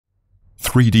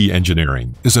3D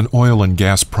Engineering is an oil and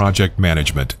gas project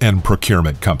management and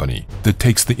procurement company that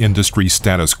takes the industry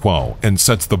status quo and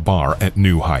sets the bar at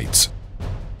new heights.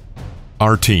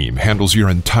 Our team handles your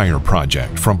entire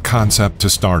project from concept to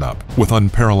startup with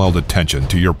unparalleled attention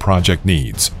to your project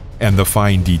needs and the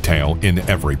fine detail in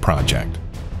every project.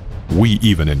 We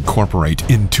even incorporate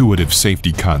intuitive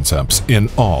safety concepts in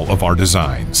all of our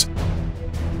designs.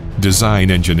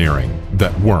 Design engineering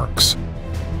that works.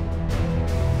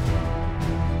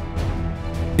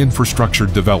 Infrastructure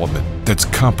development that's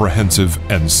comprehensive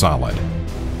and solid.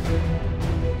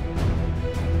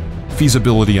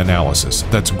 Feasibility analysis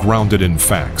that's grounded in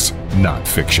facts, not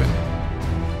fiction.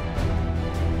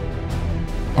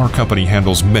 Our company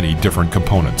handles many different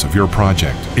components of your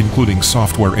project, including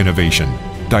software innovation,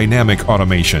 dynamic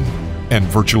automation, and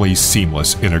virtually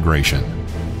seamless integration.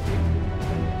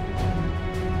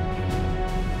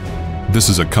 This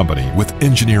is a company with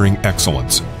engineering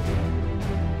excellence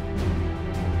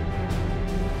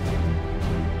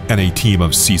and a team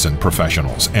of seasoned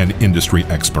professionals and industry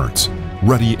experts,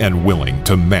 ready and willing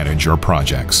to manage your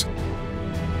projects.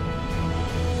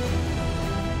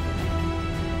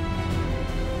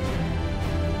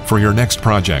 For your next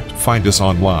project, find us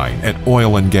online at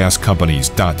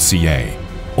oilandgascompanies.ca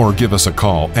or give us a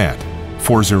call at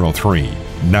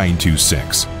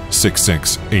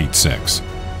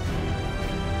 403-926-6686.